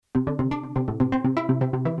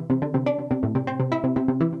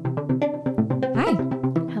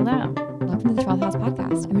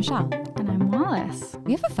Michelle. And I'm Wallace.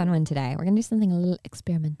 We have a fun one today. We're going to do something a little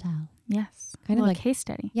experimental. Yes. Kind of like case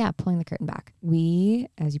study. Yeah, pulling the curtain back. We,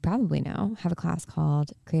 as you probably know, have a class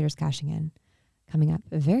called Creators Cashing In coming up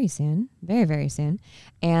very soon, very, very soon.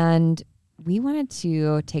 And we wanted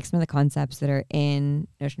to take some of the concepts that are in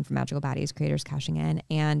Notion for Magical Baddies, Creators Cashing In,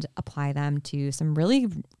 and apply them to some really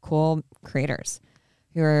cool creators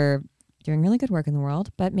who are doing really good work in the world,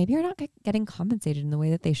 but maybe are not getting compensated in the way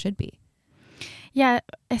that they should be. Yeah,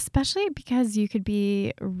 especially because you could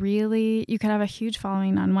have a huge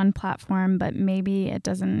following on one platform, but maybe it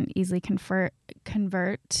doesn't easily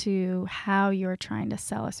convert to how you're trying to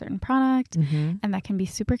sell a certain product. Mm-hmm. And that can be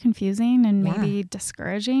super confusing and maybe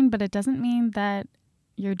discouraging, but it doesn't mean that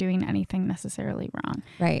you're doing anything necessarily wrong.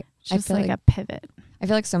 Right. It's just like a pivot. I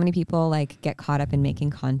feel like so many people get caught up in making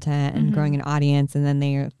content and growing an audience, and then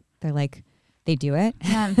they're like, they do it.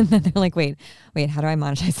 Yeah. And then they're like, wait, how do I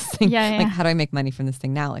monetize this thing? Yeah. Like, how do I make money from this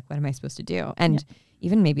thing now? Like, what am I supposed to do? And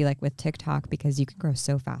even maybe with TikTok, because you can grow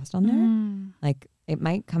so fast on there, it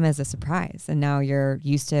might come as a surprise. And now you're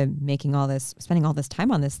used to spending all this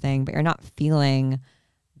time on this thing, but you're not feeling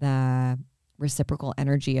the reciprocal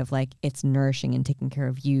energy of it's nourishing and taking care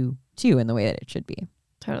of you too in the way that it should be.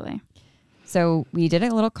 Totally. So we did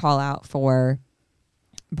a little call out for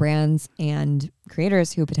brands and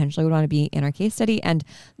creators who potentially would want to be in our case study. And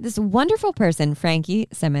this wonderful person, Frankie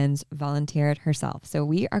Simmons, volunteered herself. So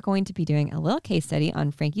we are going to be doing a little case study on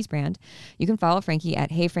Frankie's brand. You can follow Frankie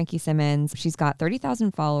at Hey Frankie Simmons. She's got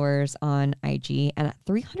 30,000 followers on IG and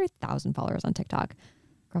 300,000 followers on TikTok.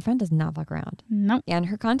 Girlfriend does not fuck around. Nope. And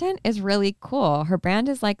her content is really cool. Her brand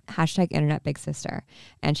is #internet big sister.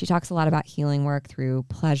 And she talks a lot about healing work through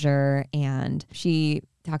pleasure. And she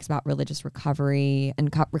talks about religious recovery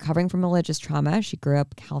and recovering from religious trauma. She grew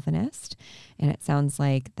up Calvinist, and it sounds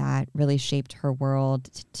like that really shaped her world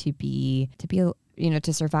to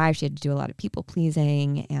survive. She had to do a lot of people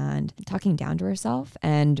pleasing and talking down to herself.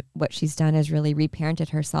 And what she's done is really reparented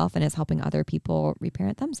herself and is helping other people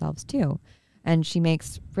reparent themselves too. And she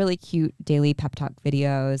makes really cute daily pep talk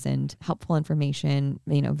videos and helpful information,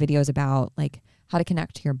 videos about how to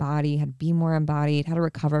connect to your body, how to be more embodied, how to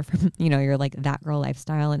recover from, your that girl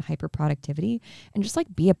lifestyle and hyper productivity, and just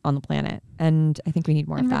be up on the planet. And I think we need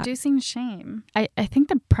more of that. And reducing shame. I think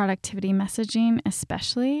the productivity messaging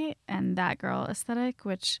especially, and that girl aesthetic,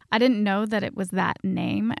 which I didn't know that it was that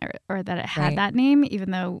name or that it had that name,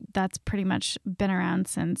 even though that's pretty much been around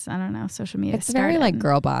since, I don't know, social media started. It's very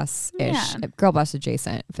girl boss-ish, girl boss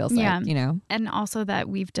adjacent, it feels like. And also that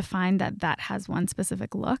we've defined that has one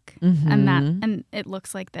specific look, and it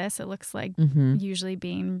looks like this. It looks like usually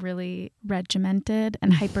being really regimented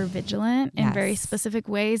and hyper vigilant in very specific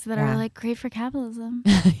ways that are great for capitalism.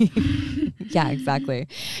 Yeah, exactly.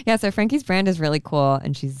 Yeah, so Frankie's brand is really cool,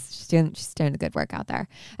 and she's doing the good work out there.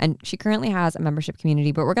 And she currently has a membership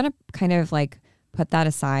community, but we're gonna kind of put that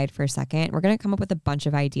aside for a second. We're gonna come up with a bunch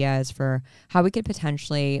of ideas for how we could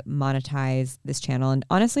potentially monetize this channel. And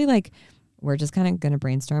honestly, we're just kind of going to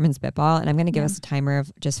brainstorm and spitball, and I'm going to give us a timer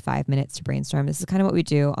of just 5 minutes to brainstorm. This is kind of what we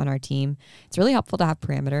do on our team. It's really helpful to have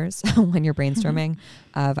parameters when you're brainstorming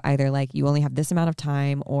of either you only have this amount of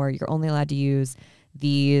time, or you're only allowed to use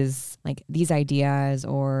these ideas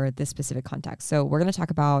or this specific context. So we're going to talk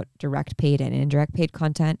about direct paid and indirect paid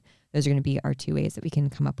content. Those are going to be our two ways that we can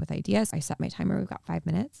come up with ideas. I set my timer. We've got 5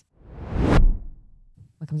 minutes.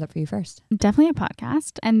 What comes up for you first? Definitely a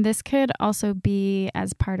podcast. And this could also be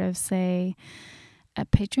as part of, say, a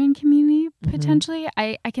Patreon community, potentially.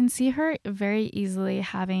 I can see her very easily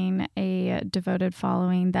having a devoted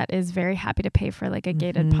following that is very happy to pay for a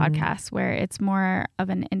gated podcast where it's more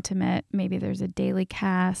of an intimate, maybe there's a daily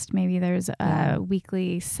cast, maybe there's a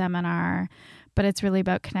weekly seminar, but it's really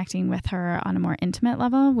about connecting with her on a more intimate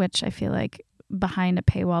level, which I feel like behind a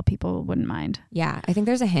paywall people wouldn't mind. Yeah, I think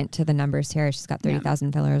there's a hint to the numbers here. She's got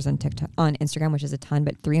 30,000 followers on TikTok, on Instagram, which is a ton,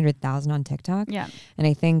 but 300,000 on TikTok. Yeah. And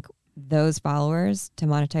I think those followers to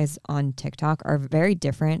monetize on TikTok are very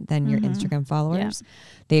different than your Instagram followers.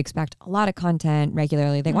 They expect a lot of content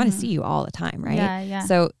regularly. They want to see you all the time, right? Yeah.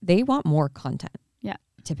 So they want more content. Yeah.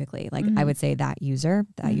 Typically, I would say that user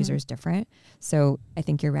is different. So I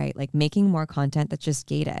think you're right. Making more content that's just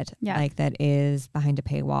gated, that is behind a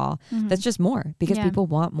paywall, that's just more because people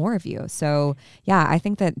want more of you. So yeah, I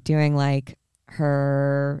think that doing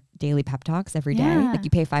her daily pep talks every day, you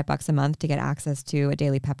pay $5 a month to get access to a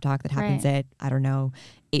daily pep talk that happens at, I don't know,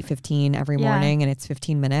 8:15 every morning, and it's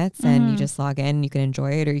 15 minutes and you just log in, you can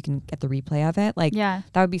enjoy it, or you can get the replay of it.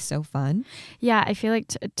 That would be so fun. Yeah. I feel like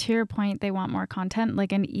to your point, they want more content.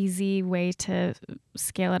 An easy way to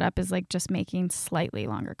scale it up is just making slightly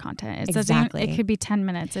longer content. It could be 10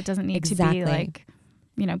 minutes. It doesn't need to be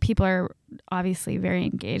people are obviously very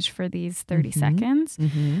engaged for these 30 seconds.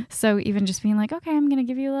 So even just being like, okay, I'm going to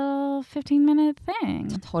give you a little 15-minute thing.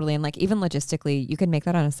 Totally. And like even logistically, you can make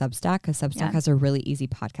that on a Substack because Substack has a really easy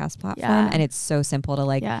podcast platform and it's so simple to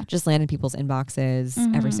like just land in people's inboxes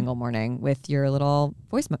every single morning with your little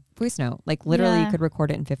voice note. Like literally you could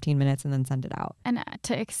record it in 15 minutes and then send it out. And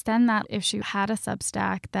to extend that, if she had a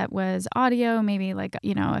Substack that was audio, maybe like,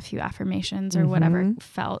 a few affirmations or whatever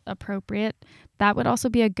felt appropriate, that would also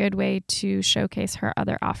be a good way to showcase her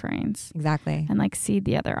other offerings. Exactly. And like seed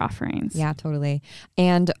the other offerings. Yeah, totally.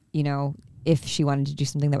 And, if she wanted to do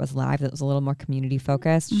something that was live, that was a little more community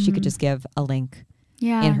focused, she could just give a link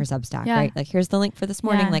in her Substack, right? Like, here's the link for this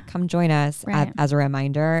morning. Like, come join us as a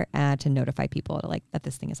reminder to notify people that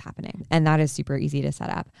this thing is happening. And that is super easy to set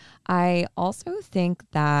up. I also think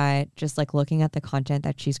that just like looking at the content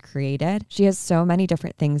that she's created, she has so many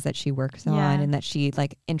different things that she works on and that she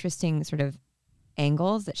like interesting sort of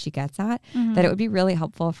angles that she gets at that it would be really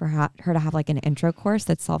helpful for her to have like an intro course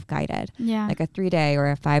that's self-guided, like a 3-day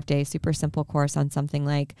or a 5-day super simple course on something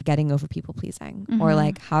like getting over people pleasing or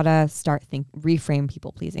like how to start reframe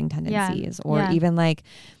people pleasing tendencies or even like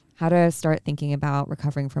how to start thinking about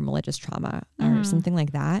recovering from religious trauma or something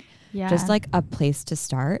like that. Just like a place to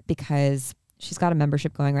start, because she's got a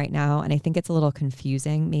membership going right now and I think it's a little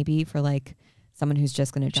confusing maybe for like someone who's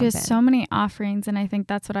just going to jump in. She has so many offerings, and I think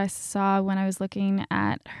that's what I saw when I was looking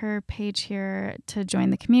at her page here to join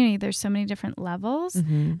the community. There's so many different levels,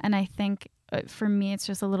 and I think for me, it's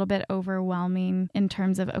just a little bit overwhelming in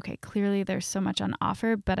terms of, okay, clearly there's so much on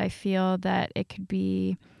offer, but I feel that it could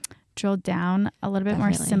be drilled down a little bit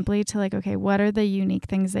more simply to like, okay, what are the unique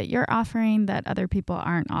things that you're offering that other people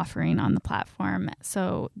aren't offering on the platform,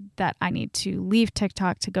 so that I need to leave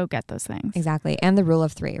TikTok to go get those things. Exactly. And the rule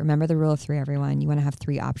of 3. Remember the rule of 3, everyone. You want to have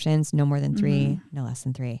 3 options, no more than 3, no less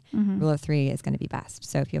than 3. Rule of 3 is going to be best.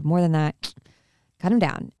 So if you have more than that, cut them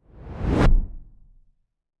down.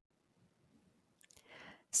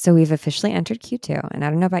 So we've officially entered Q2, and I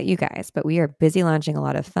don't know about you guys, but we are busy launching a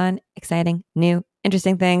lot of fun, exciting, new,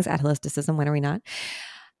 interesting things at Holisticism. When are we not?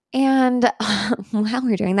 And while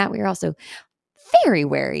we're doing that, we are also very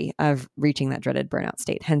wary of reaching that dreaded burnout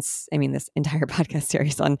state. Hence, this entire podcast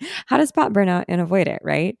series on how to spot burnout and avoid it,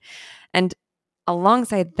 right? And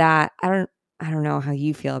alongside that, I don't know how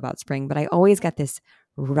you feel about spring, but I always get this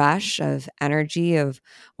rush of energy of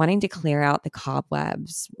wanting to clear out the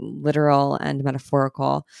cobwebs, literal and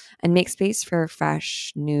metaphorical, and make space for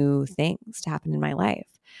fresh, new things to happen in my life,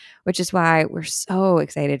 which is why we're so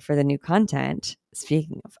excited for the new content,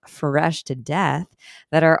 speaking of fresh to death,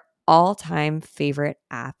 that our all-time favorite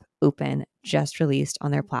app, Open, just released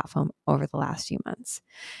on their platform over the last few months.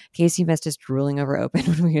 In case you missed us drooling over Open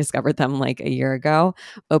when we discovered them like a year ago,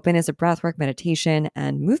 Open is a breathwork, meditation,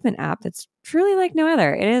 and movement app that's truly like no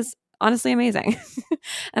other. It is honestly amazing.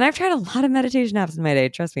 And I've tried a lot of meditation apps in my day,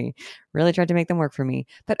 trust me. Really tried to make them work for me.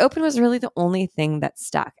 But Open was really the only thing that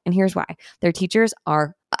stuck. And here's why. Their teachers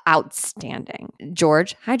are outstanding.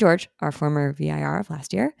 George, our former VIR of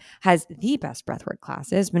last year, has the best breathwork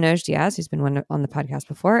classes. Manoj Diaz, who's been on the podcast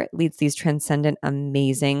before, leads these transcendent,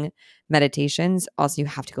 amazing meditations. Also, you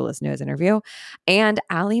have to go listen to his interview. And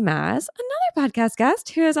Ali Maz, another podcast guest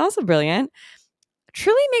who is also brilliant,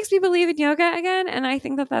 truly makes me believe in yoga again. And I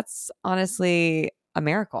think that that's honestly a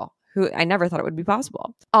miracle. I never thought it would be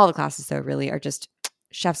possible. All the classes, though, really are just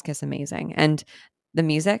chef's kiss amazing. And the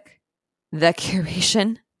music, the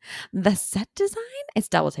curation, the set design, it's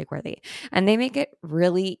double take worthy. And they make it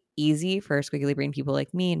really easy for squiggly brain people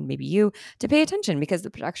like me and maybe you to pay attention, because the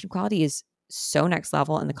production quality is so next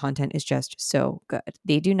level and the content is just so good.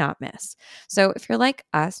 They do not miss. So if you're like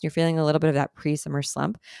us, you're feeling a little bit of that pre-summer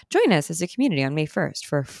slump, join us as a community on May 1st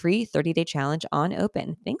for a free 30-day challenge on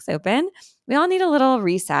Open. Thanks, Open. We all need a little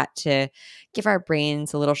reset to give our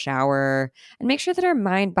brains a little shower and make sure that our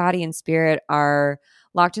mind, body, and spirit are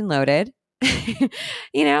locked and loaded, and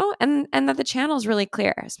that the channel is really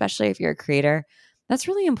clear, especially if you're a creator. That's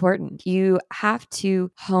really important. You have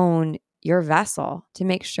to hone your vessel to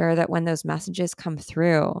make sure that when those messages come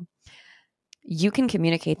through, you can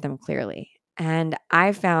communicate them clearly. And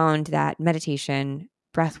I found that meditation,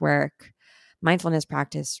 breath work, mindfulness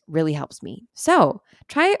practice really helps me. So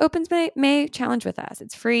try Open's May challenge with us.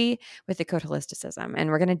 It's free with the code Holisticism.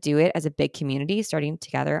 And we're going to do it as a big community starting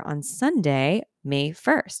together on Sunday, May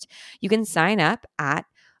 1st. You can sign up at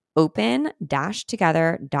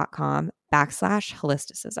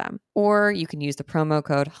open-together.com/holisticism. Or you can use the promo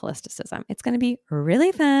code Holisticism. It's going to be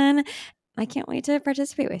really fun. I can't wait to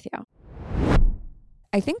participate with you.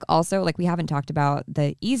 I think also, like, we haven't talked about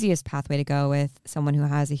the easiest pathway to go with someone who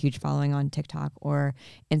has a huge following on TikTok or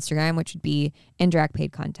Instagram, which would be indirect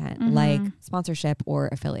paid content, like sponsorship or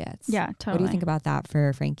affiliates. Yeah, totally. What do you think about that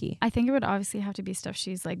for Frankie? I think it would obviously have to be stuff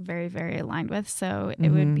she's like very, very aligned with. So it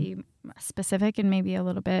would be specific and maybe a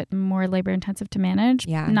little bit more labor intensive to manage.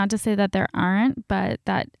 Yeah. Not to say that there aren't, but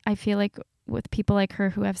that I feel like with people like her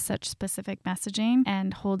who have such specific messaging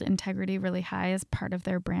and hold integrity really high as part of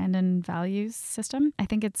their brand and values system, I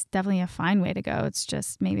think it's definitely a fine way to go. It's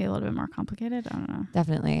just maybe a little bit more complicated. I don't know.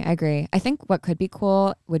 Definitely. I agree. I think what could be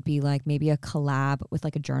cool would be like maybe a collab with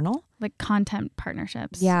like a journal. Like content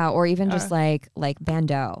partnerships. Yeah. Or even just like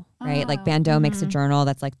Bando, right? Like Bando makes a journal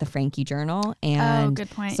that's like the Frankie journal. And good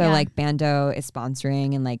point. so like Bando is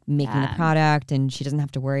sponsoring and like making the product, and she doesn't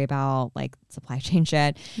have to worry about like supply chain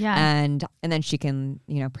shit. Yeah. And then she can,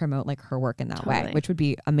 promote like her work in that way, which would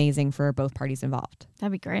be amazing for both parties involved.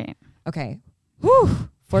 That'd be great. Okay. Whew.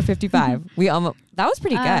 4:55. That was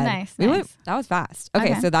pretty good. Nice. That was fast.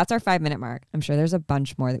 Okay, so that's our 5-minute mark. I'm sure there's a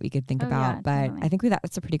bunch more that we could think about, but totally. I think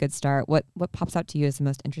that's a pretty good start. What pops out to you as the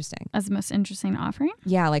most interesting? As the most interesting offering?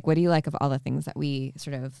 Yeah, like what do you like of all the things that we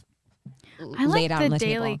sort of laid out on the table? I like the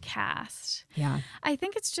daily cast. Yeah. I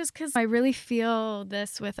think it's just because I really feel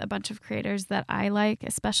this with a bunch of creators that I like,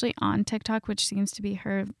 especially on TikTok, which seems to be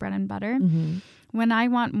her bread and butter. Mm-hmm. When I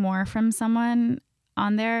want more from someone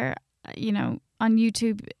on there, on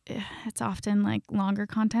YouTube, it's often like longer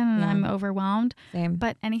content and I'm overwhelmed. Same.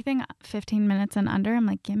 But anything 15 minutes and under, I'm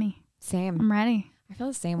like, gimme. Same. I'm ready. I feel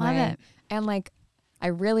the same Love way. it. And like, I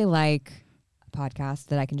really like a podcast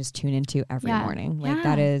that I can just tune into every morning. Like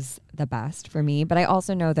that is the best for me. But I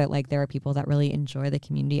also know that like there are people that really enjoy the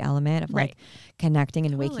community element of like connecting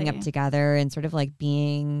and waking up together and sort of like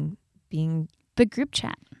being the group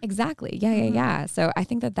chat. Exactly. Yeah. So I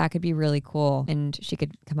think that could be really cool, and she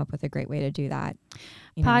could come up with a great way to do that.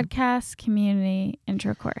 Podcast, community,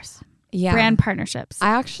 intro course. Yeah. Brand partnerships. I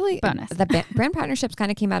actually, bonus. The brand partnerships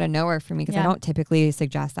kind of came out of nowhere for me because I don't typically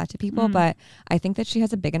suggest that to people, but I think that she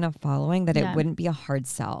has a big enough following that it wouldn't be a hard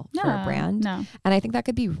sell for a brand. No. And I think that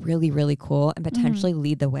could be really, really cool and potentially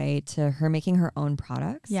lead the way to her making her own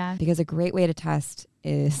products. Yeah. Because a great way to test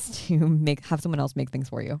is to have someone else make things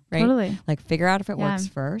for you, right? Totally. Like figure out if it works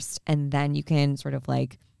first, and then you can sort of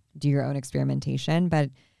like do your own experimentation. But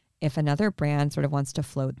if another brand sort of wants to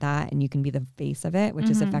float that and you can be the face of it,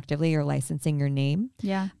 which is effectively you're licensing your name,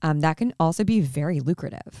 that can also be very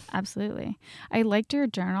lucrative. Absolutely. I liked your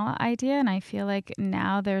journal idea, and I feel like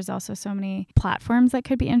now there's also so many platforms that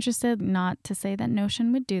could be interested. Not to say that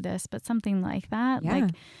Notion would do this, but something like that. Yeah.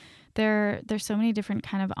 Like there's so many different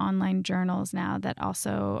kind of online journals now that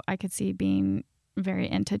also I could see being very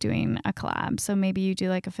into doing a collab. So maybe you do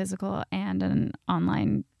like a physical and an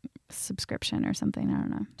online subscription or something. I don't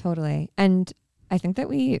know. Totally. And I think that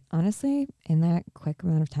we honestly, in that quick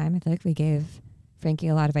amount of time, I feel like we gave Frankie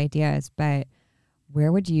a lot of ideas, but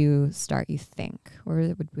where would you start, you think?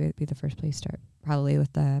 Where would be the first place to start? Probably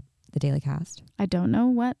with the daily cast. I don't know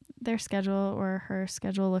what their schedule or her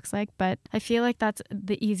schedule looks like, but I feel like that's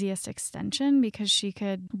the easiest extension because she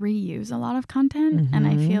could reuse a lot of content. And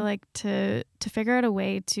I feel like to figure out a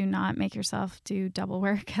way to not make yourself do double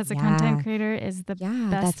work as a content creator is the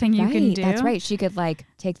best thing you can do. That's right. She could like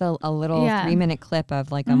take a little 3-minute clip of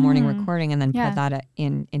like a morning recording and then put that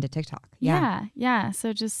into TikTok. Yeah.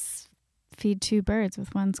 So just feed two birds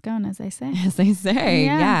with one scone, as they say. As they say.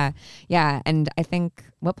 Yeah. And I think,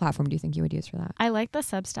 what platform do you think you would use for that? I like the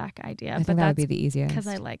Substack idea. I think that would be the easiest. Because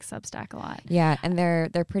I like Substack a lot. Yeah. And they're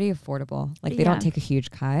pretty affordable. Like they don't take a huge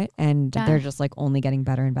cut, and they're just like only getting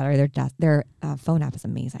better and better. Their phone app is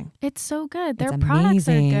amazing. It's so good. Their products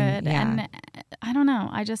are good. And I don't know.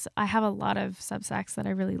 I have a lot of Substacks that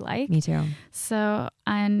I really like. Me too. So,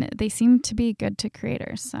 and they seem to be good to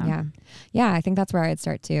creators. So yeah, I think that's where I'd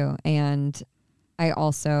start too. And I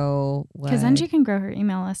also would, because then she can grow her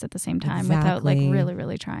email list at the same time without like really,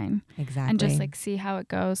 really trying. Exactly. And just like see how it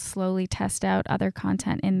goes, slowly test out other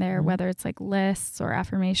content in there, whether it's like lists or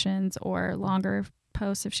affirmations or longer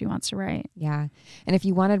posts if she wants to write. Yeah. And if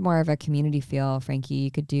you wanted more of a community feel, Frankie,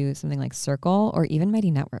 you could do something like Circle or even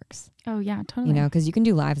Mighty Networks. Oh yeah, totally. Because you can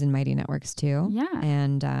do lives in Mighty Networks too. Yeah.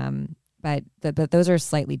 And but those are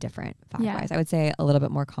slightly different fact-wise. I would say a little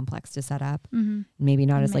bit more complex to set up. Maybe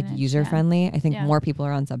not as like user friendly. I think more people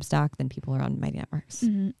are on Substack than people are on Mighty Networks.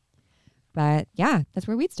 But yeah, that's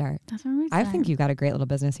where we'd start. I think you've got a great little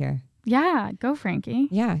business here. Yeah, go Frankie.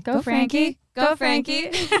 Yeah, go Frankie. Go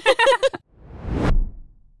Frankie.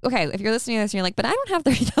 Okay, if you're listening to this and you're like, but I don't have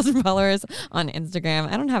 30,000 followers on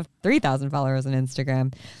Instagram. I don't have 3,000 followers on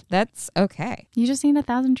Instagram. That's okay. You just need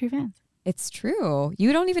 1,000 true fans. It's true.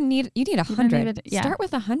 You need 100. Start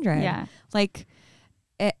with 100. Yeah. Like,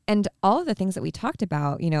 and all of the things that we talked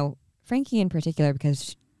about, Frankie in particular,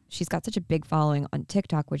 because she's got such a big following on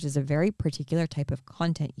TikTok, which is a very particular type of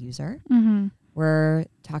content user. Mm-hmm. We're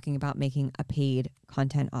talking about making a paid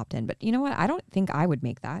content opt-in, but you know what? I don't think I would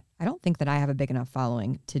make that. I don't think that I have a big enough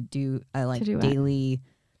following to do a daily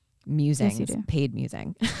musings, Yes, you do. paid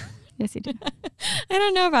musing. Yes, you do. I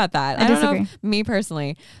don't know about that. I don't disagree. know, me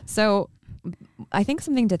personally. So I think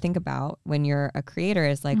something to think about when you're a creator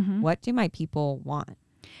is like, what do my people want?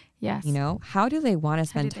 Yes. How do they want to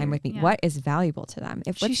spend time with me? Yeah. What is valuable to them?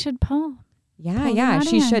 She should poll. Yeah,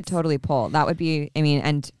 she should totally poll. That would be,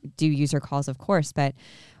 and do user calls, of course, but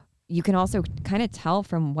you can also kind of tell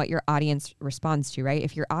from what your audience responds to, right?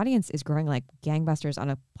 If your audience is growing like gangbusters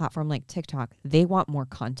on a platform like TikTok, they want more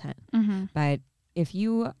content. Mm-hmm. But if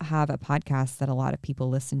you have a podcast that a lot of people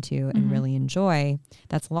listen to and really enjoy,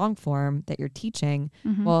 that's long form that you're teaching,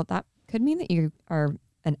 well, that could mean that you are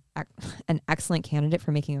an excellent candidate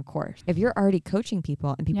for making a course. If you're already coaching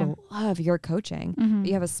people and people love your coaching, but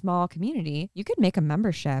you have a small community, you could make a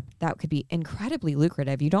membership that could be incredibly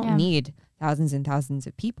lucrative. You don't need thousands and thousands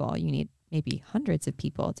of people. You need maybe hundreds of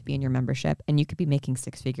people to be in your membership, and you could be making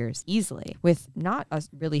 6 figures easily with not a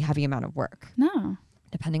really heavy amount of work. No.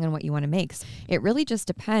 Depending on what you want to make. So it really just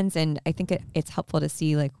depends. And I think it's helpful to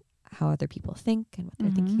see like how other people think and what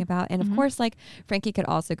they're thinking about. And of course, like Frankie could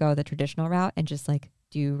also go the traditional route and just like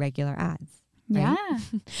do regular ads. Right? Yeah,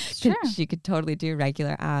 sure. She could totally do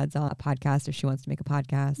regular ads on a podcast if she wants to make a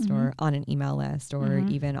podcast or on an email list or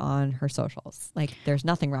even on her socials. Like there's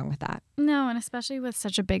nothing wrong with that. No, and especially with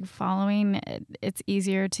such a big following, it's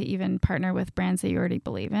easier to even partner with brands that you already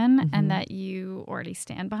believe in and that you already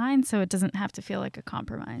stand behind. So it doesn't have to feel like a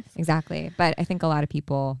compromise. Exactly. But I think a lot of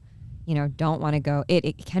people, don't want to go.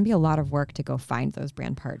 It can be a lot of work to go find those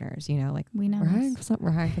brand partners, like we know we're hiring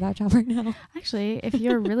for that job right now. Actually, if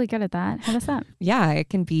you're really good at that, hit us up. Yeah, it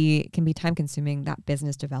can be time consuming, that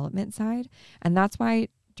business development side. And that's why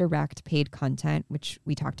direct paid content, which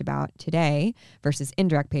we talked about today, versus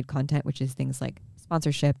indirect paid content, which is things like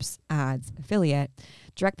sponsorships, ads, affiliate.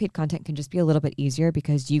 Direct paid content can just be a little bit easier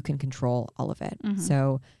because you can control all of it.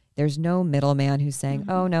 So there's no middleman who's saying,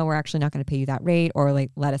 oh, no, we're actually not going to pay you that rate, or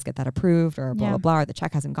like, let us get that approved, or blah, blah, blah, or the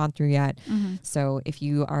check hasn't gone through yet. So if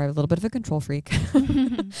you are a little bit of a control freak,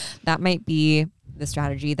 that might be the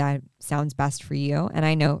strategy that sounds best for you. And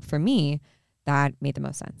I know for me, that made the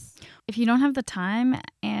most sense. If you don't have the time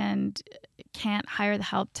and can't hire the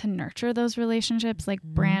help to nurture those relationships, like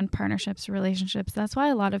brand partnerships, relationships, that's why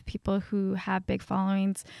a lot of people who have big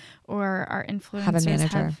followings or are influencers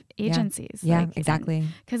have agencies. Yeah, exactly.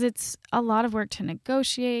 Because it's a lot of work to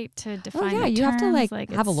negotiate, to define the you terms. have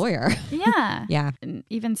to have a lawyer. Yeah. Yeah. And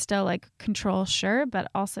even still control, sure,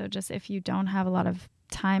 but also just if you don't have a lot of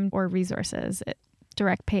time or resources,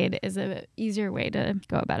 direct paid is a easier way to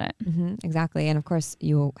go about it. Exactly. And of course,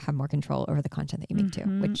 you have more control over the content that you make too,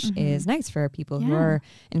 which is nice for people who are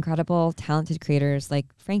incredible, talented creators like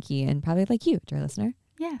Frankie and probably like you, dear listener.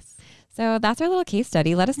 Yes. So that's our little case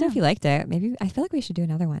study. Let us know if you liked it. Maybe I feel like we should do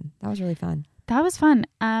another one. That was really fun. That was fun.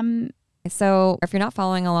 So if you're not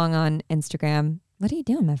following along on Instagram, what are you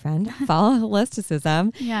doing, my friend? Follow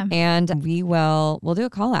Holisticism. Yeah. And we'll do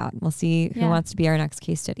a call out. We'll see who wants to be our next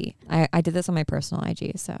case study. I did this on my personal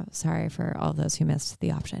IG, so sorry for all of those who missed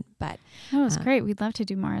the option. But no, it's great. We'd love to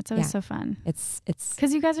do more. It's always so fun. It's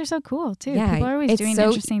because you guys are so cool too. Yeah, people are always doing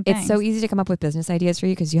interesting things. It's so easy to come up with business ideas for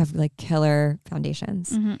you because you have like killer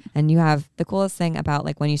foundations. And you have the coolest thing about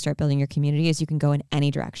like when you start building your community is you can go in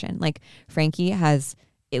any direction. Like Frankie has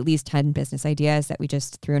at least 10 business ideas that we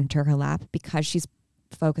just threw into her lap because she's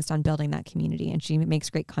focused on building that community and she makes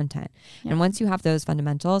great content. And once you have those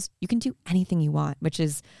fundamentals, you can do anything you want, which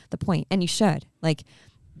is the point. And you should. Like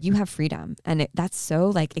you have freedom. And that's so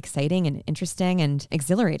like exciting and interesting and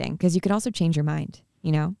exhilarating because you can also change your mind.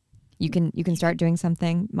 You can start doing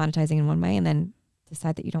something, monetizing in one way, and then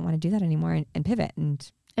decide that you don't want to do that anymore and pivot and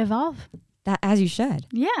evolve. That as you should.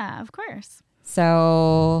 Yeah, of course.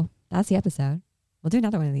 So that's the episode. We'll do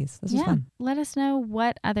another one of these. This was fun. Let us know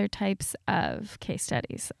what other types of case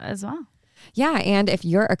studies as well. Yeah. And if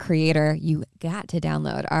you're a creator, you got to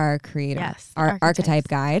download our our archetype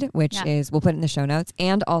guide, which is, we'll put it in the show notes,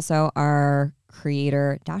 and also our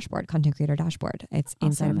creator dashboard, content creator dashboard. It's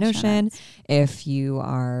inside of Notion. If you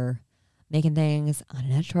are making things on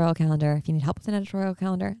an editorial calendar, if you need help with an editorial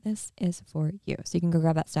calendar, this is for you. So you can go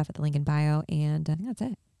grab that stuff at the link in bio. And I think that's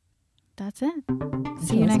it. That's it.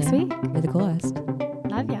 See you next week. You're the coolest.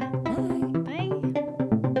 Love ya. Bye.